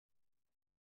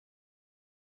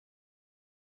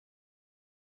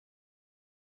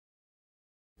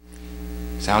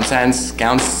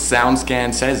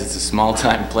SoundScan says it's a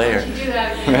small-time player. You do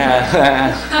that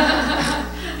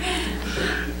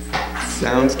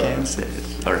SoundScan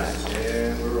says. All right.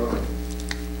 And we're on.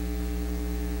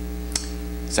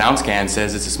 SoundScan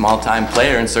says it's a small-time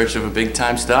player in search of a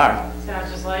big-time star.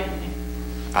 Sounds just like me.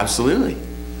 Absolutely.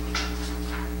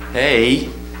 Hey,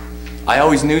 I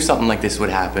always knew something like this would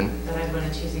happen. That I'd win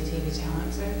a cheesy TV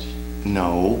talent search?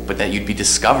 No, but that you'd be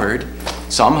discovered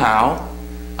somehow.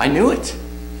 I knew it.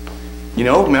 You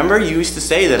know, remember you used to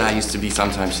say that I used to be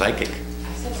sometimes psychic.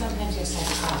 I said sometimes you're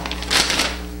psychotic.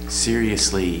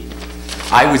 Seriously.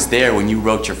 I was there when you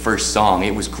wrote your first song.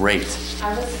 It was great.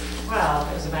 Well,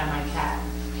 it was about my cat.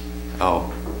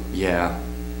 Oh, yeah.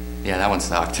 Yeah, that one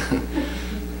sucked.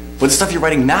 But the stuff you're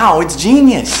writing now, it's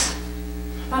genius.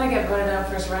 Thought I'd get voted out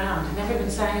first round. I've never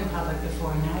been sang in public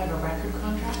before, and now I have a record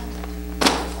contract.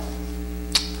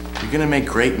 You're gonna make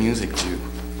great music, Jude.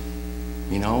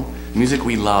 You know? Music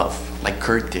we love, like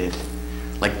Kurt did.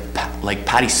 Like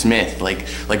Patti Smith, like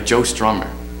Joe Strummer.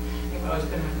 You've always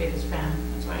been my biggest fan.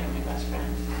 That's why you're my best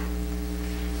friend.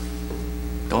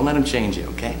 Don't let him change you,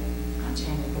 okay? I'm not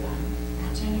changing for them. I'm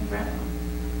not changing for anyone.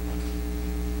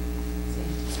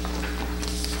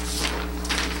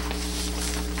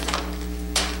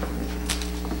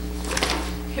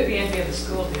 You're the envy of the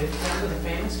school, dude. Friends with a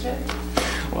famous chick?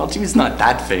 Well, Jude's not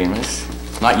that famous.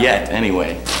 Not yet,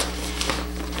 anyway.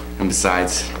 And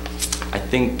besides, I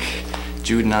think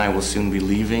Jude and I will soon be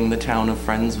leaving the town of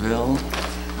Friendsville.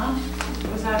 Huh?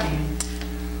 What does that mean?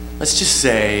 Let's just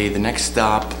say the next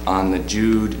stop on the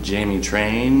Jude-Jamie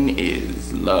train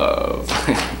is love.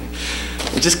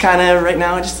 We're just kind of, right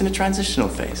now, just in a transitional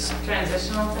phase.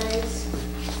 Transitional phase?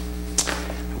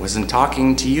 I wasn't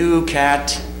talking to you,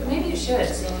 Kat. But maybe you should,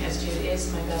 seeing as Jude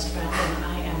is my best friend and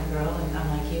I am a girl and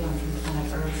unlike you, I'm from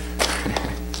planet Earth.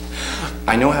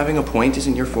 I know having a point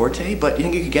isn't your forte, but you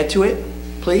think you could get to it,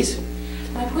 please?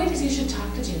 My point is you should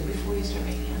talk to Jude before you start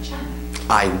making out China.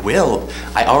 I will.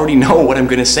 I already know what I'm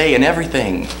going to say and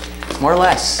everything. More or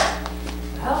less.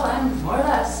 Well, I'm more or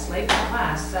less late for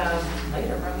class, so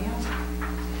later, Romeo.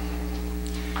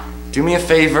 Do me a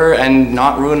favor and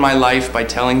not ruin my life by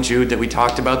telling Jude that we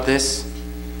talked about this.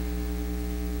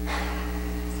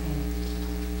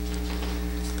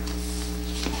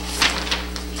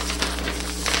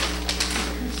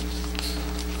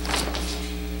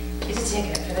 Here's a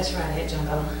ticket for this Friday at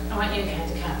Jungle. I want you and Kat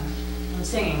to come. I'm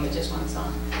singing with just one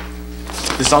song.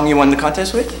 The song you won the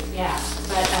contest with? Yeah,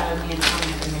 but me and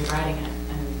Tommy have been rewriting it.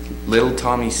 And Little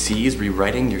Tommy C is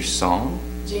rewriting your song?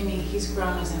 Jamie, he's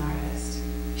grown as an artist.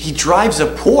 He drives a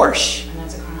Porsche. And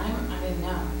that's a crime? I didn't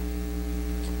know.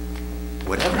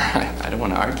 Whatever. I don't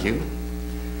want to argue.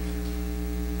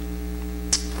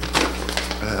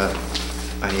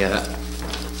 I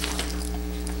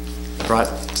brought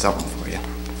something for you.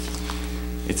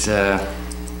 It's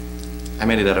I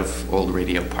made it out of old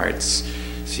radio parts,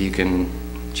 so you can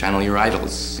channel your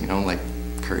idols, you know, like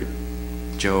Kurt,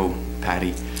 Joe,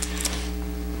 Patty.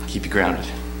 Keep you grounded.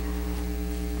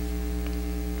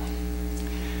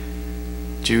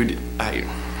 Jude,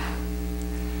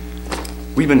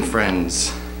 we've been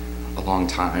friends a long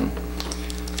time,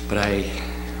 but I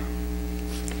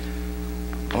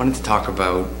wanted to talk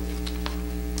about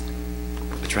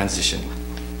the transition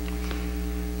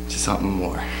to something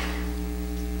more.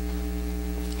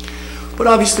 But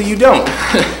obviously you don't.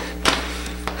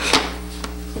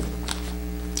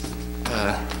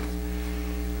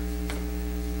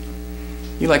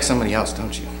 You like somebody else,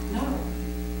 don't you? No.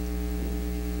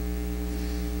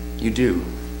 You do.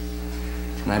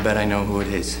 And I bet I know who it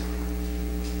is.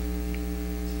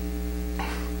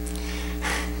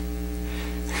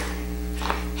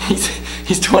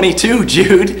 He's 22,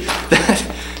 Jude.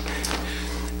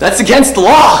 That's against the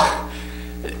law.